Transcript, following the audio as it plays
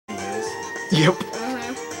Yep.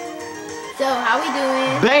 So, how we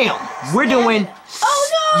doing? Bam! We're doing...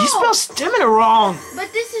 Oh no! You spelled Stemina wrong.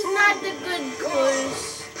 But this is not the good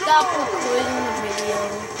quiz. Stop recording the video.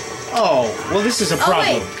 Oh, well this is a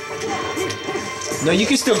problem. No, you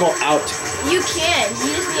can still go out. You can.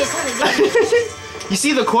 You just need a ton of damage. You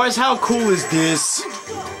see the course? How cool is this?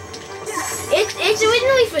 It's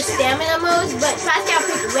originally for stamina modes, but Pascal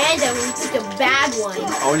picked random and he picked a bad one.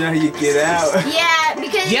 Oh, now you get out. Yeah,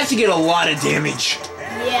 because... You have to get a lot of damage.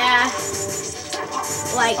 Yeah.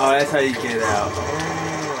 Like... Oh, that's how you get out.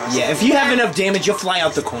 Yeah, if you have enough damage, you'll fly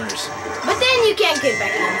out the corners. But then you can't get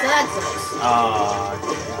back in, so that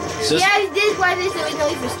sucks. So yeah, this is why this is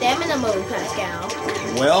originally for stamina mode, Pascal.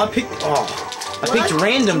 Well, I picked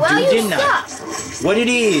random, dude, didn't I? What it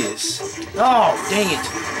is? Oh, dang it!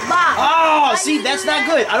 Bob, oh, see, that's not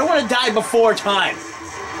good. I don't want to die before time.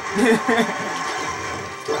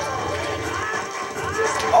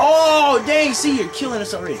 Oh, dang! See, you're killing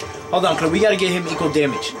us already. Hold on, Claude. We gotta get him equal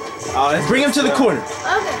damage. Oh, bring him to the corner.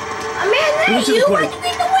 Okay. Man, that you went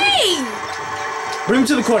in the way. Bring him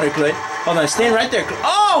to the corner, Claude. Hold on, stand right there.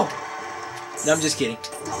 Oh! No, I'm just kidding.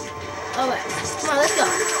 Alright, come on, let's go.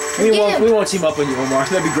 We won't team up on you, Omar.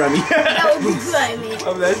 That'd be grimy. That would be grimy.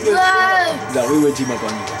 Oh, that's good. No, we wouldn't team up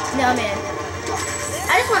on you. No, man.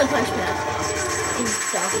 I just want to punch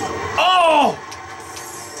Pascal. Oh!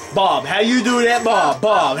 Bob, how you do that, Bob?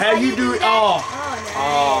 Bob, how you do it? Oh.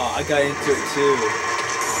 Oh, I got into it too.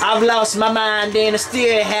 I've lost my mind and I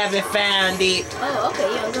still haven't found it. Oh,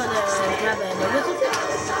 okay. You're gonna grab a whistle tip?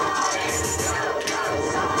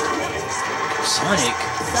 Sonic?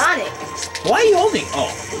 Sonic. Why are you holding?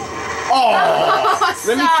 Oh. Oh!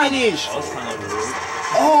 Let me finish. That was kind of rude.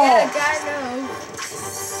 Oh! Yeah, God knows.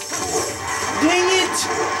 Dang it!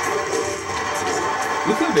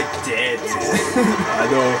 We could be dead. I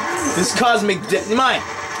know. This cosmic mine.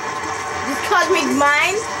 This cosmic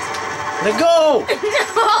mine? Let go! No,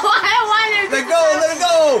 I don't want it. Let go! Let it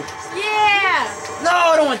go! Yeah! No,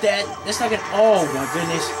 I don't want that. That's not gonna. Oh my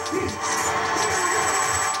goodness.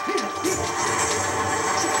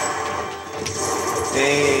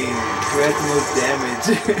 Dang, who has the most damage?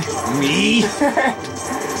 Me?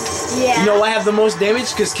 Yeah. You know why I have the most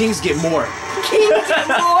damage? Because kings get more. Kings get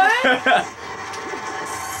more?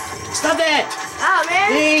 Stop that! Oh, man.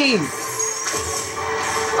 Dang!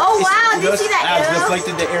 Oh, wow. Did you see that I arrow?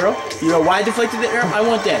 deflected the arrow. You know why I deflected the arrow? I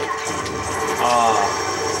want that.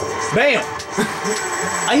 Bam!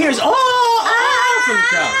 I hear his from the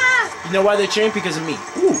crowd. You know why they're cheering? Because of me.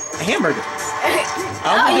 Ooh, a hamburger.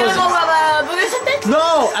 Oh, you want to go grab a burger or something?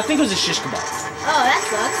 No, I think it was a shish kebab. Oh, that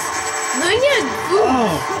sucks. Learn your food.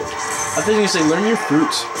 Oh, I think you say learn your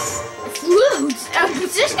fruits. Fruits?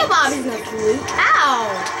 Shish kebab isn't a fruit. Ow.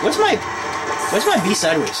 What's my B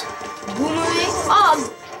sideways? Boomerang? Oh,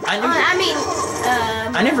 I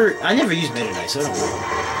never use Meta-Knight, so I don't know.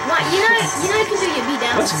 What? You know you can do your B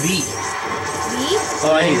down. What's V? B?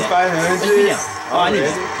 Oh, I need that. 500. What's V down? Oh, I need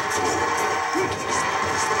that.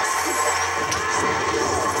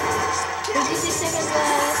 56 seconds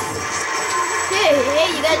left. Hey,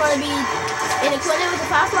 you guys want to be in the corner with the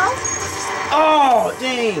power flow? Oh,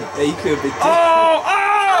 dang. Yeah, you could be dead.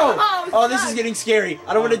 Oh, this is getting scary.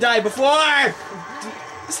 I don't want to die before.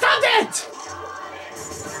 Stop it!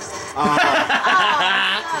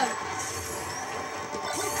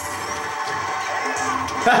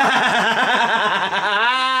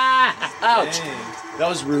 Ouch. Dang. That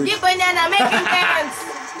was rude. Get banana, make him dance.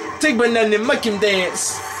 Take banana and make him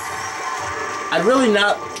dance. I'd really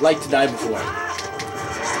not like to die before.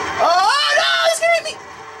 Oh no! It's gonna hit me!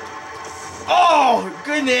 Oh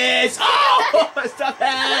goodness! Oh! Stop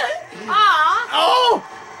that! Oh!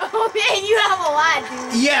 Oh man, you have a lot,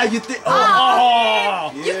 dude. Yeah, you think?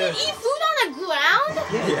 Oh! Yeah. You can eat food on the ground?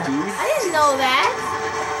 Yeah, dude. I didn't know that.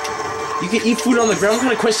 You can eat food on the ground? What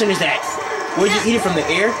kind of question is that? Would you eat it from the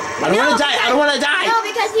air? I don't want to die. I don't want to die. No,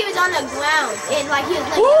 because he was on the ground and like he was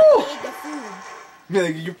like Woo! he ate the food.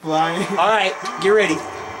 Like, you're flying. All right, get ready.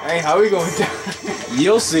 Hey, how are we going to die?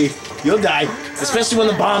 You'll see. You'll die, especially when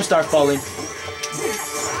the bombs start falling.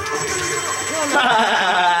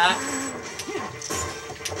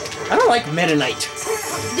 I don't like Meta-Knight.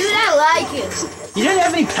 Dude, I like him. He doesn't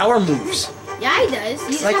have any power moves. Yeah, he does.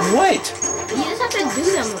 Like what? You just have to do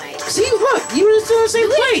them right. See, look, you were still in the same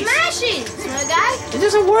place. Smashes, my guy. It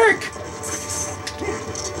doesn't work.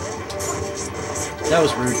 That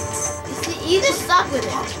was rude. You just suck with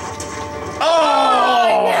it.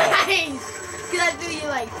 Oh! Nice. Cause I threw you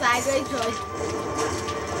like sideways, so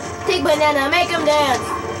take banana, make him dance.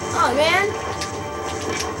 Oh man.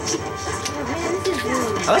 Oh man, this is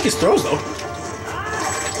rude. I like his throws though.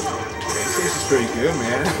 This is pretty good,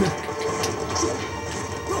 man.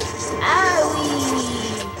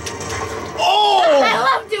 Owie. Oh! I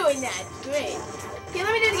love doing that. Great. Okay,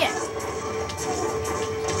 let me do it again.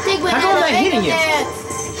 Take How come I'm not banana, make hitting them you?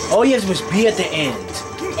 dance. Oh, yes, it was B at the end.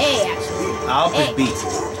 A, actually. I'll push A. B.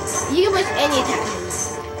 You can push any attack move.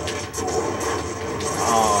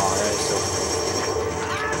 Oh, that's so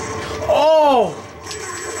Oh!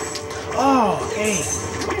 Oh, hey.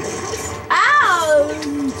 Ouch!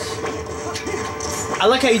 I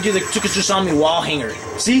like how you do the Chukatsusami wall hanger.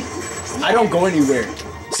 See? I don't go anywhere.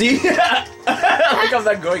 See? Like I'm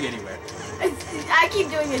not going anywhere. I keep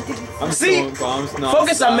doing it. I'm See? throwing bombs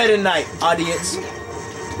Focus on Meta Knight, audience.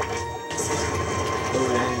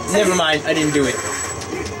 Never mind, I didn't do it.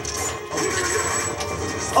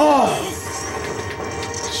 Oh!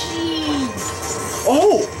 Jeez.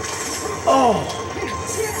 Oh! Oh!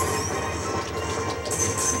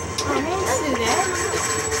 Oh man, don't do that.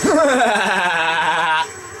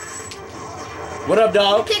 What up,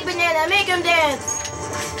 dog? Take banana, make him dance.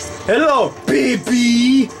 Hello,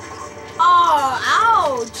 baby!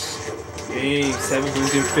 Oh, ouch. Hey,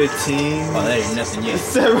 715. Oh, that ain't nothing yet.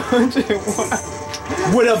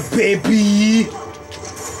 701. What up, baby?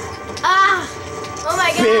 Ah! Oh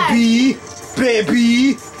my god! Baby!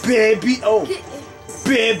 Baby! Baby! Oh!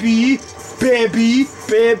 Baby! Baby!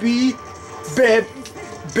 Baby!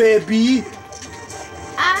 Baby!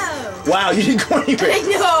 Ow! Wow, you didn't go I anywhere.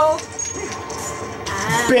 know!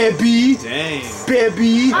 Ah. Baby! Dang.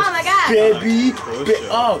 Baby! Oh my god! Baby! Crucial.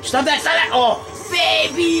 Oh, stop that! Stop that! Oh!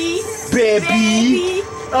 Baby! Baby! Baby!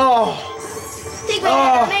 Oh! Take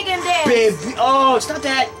banana, Oh. make him dance! Baby! Oh, stop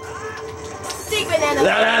that! Take banana.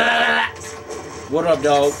 La, la, la, la, la. What up,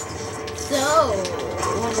 dog? So,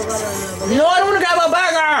 No, I don't want to grab a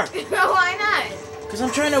burger! why not? Because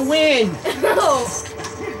I'm trying to win! No.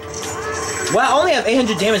 Well, I only have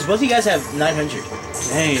 800 damage. Both of you guys have 900.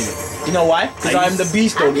 Dang. You know why? Because I'm the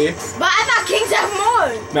beast, okay? But I thought kings have more.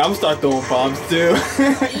 Man, I'm gonna start throwing bombs too.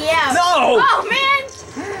 Yeah. No! Oh man.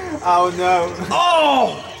 Oh no.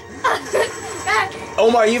 Oh!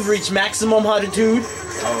 Omar, you've reached maximum altitude.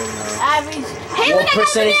 Oh I mean, hey, What look at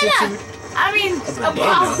percentage that altitude? banana. I mean, a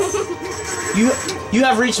banana. You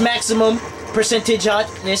have reached maximum percentage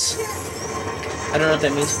hotness. I don't know what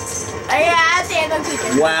that means. Yeah, I think I'm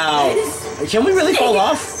thinking. Wow. Can we really fall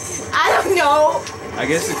off? I don't know. no. I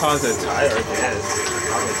guess it caused a tire, I guess.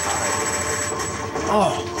 Probably tire.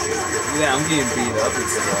 Oh. Yeah, I'm getting beat up and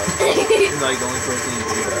stuff. I'm like the only person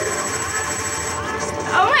getting beat up.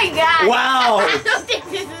 Oh my god. Wow. I don't think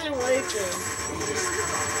this is working.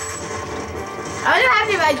 I wonder how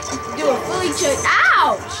if I do a fully charged.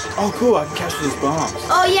 Ouch! Oh cool, I can catch those bombs.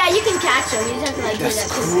 Oh yeah, you can catch them. You just have to like do That's that.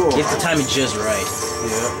 cool. You have to time it just right.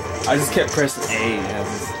 Yeah. I just kept pressing A and I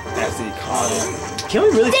just actually caught it. Can we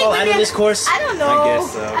really fall out of this course? I don't know. I guess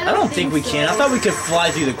so. I don't think we so. can. I thought we could fly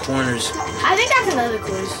through the corners. I think that's another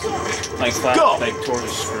course. Like flat, Go! like towards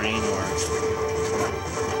the screen or.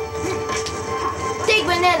 Take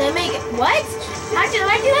banana, make it. What? Why did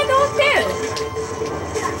I go up there?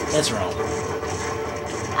 That's wrong.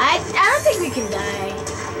 I don't think we can die.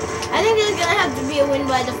 I think there's gonna have to be a win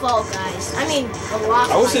by default, guys. I mean, a walk.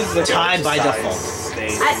 I wish it's like Tied by default.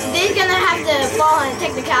 Stage, They're gonna have to fall on a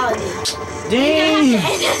technicality. Dang! On a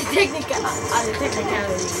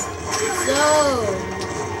technicality. So,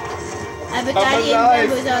 I bet my Daddy and life.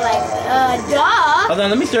 members are like, duh. Hold on,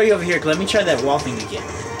 let me throw you over here. Let me try that wall thing again.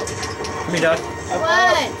 Come here, dog.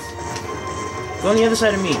 What? Go on the other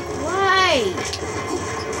side of me. Why?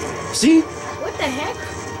 See? What the heck?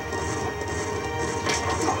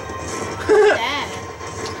 What's that?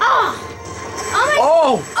 Oh! Oh my,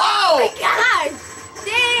 Oh! oh my Oh! god!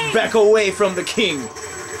 Dang! Back away from the king.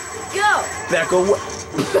 Go! Back away.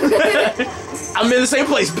 I'm in the same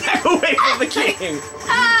place. Back away from the king.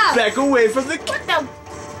 Ah! Back away from the king. What the?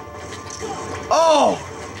 Oh!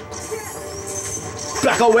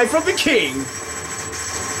 Back away from the king.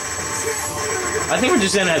 I think we're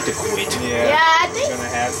just gonna have to quit. Yeah, I think. we're gonna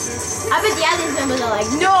have to. I bet the other members are like,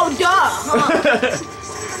 no, duh! Huh?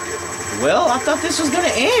 Well, I thought this was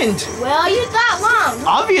gonna end. Well, you thought long.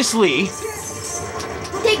 Obviously.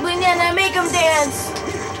 Take banana, make him dance.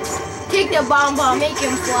 Take the bomb, make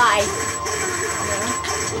him fly.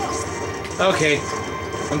 Okay.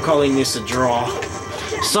 I'm calling this a draw.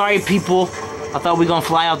 Sorry, people. I thought we were gonna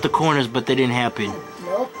fly out the corners, but that didn't happen.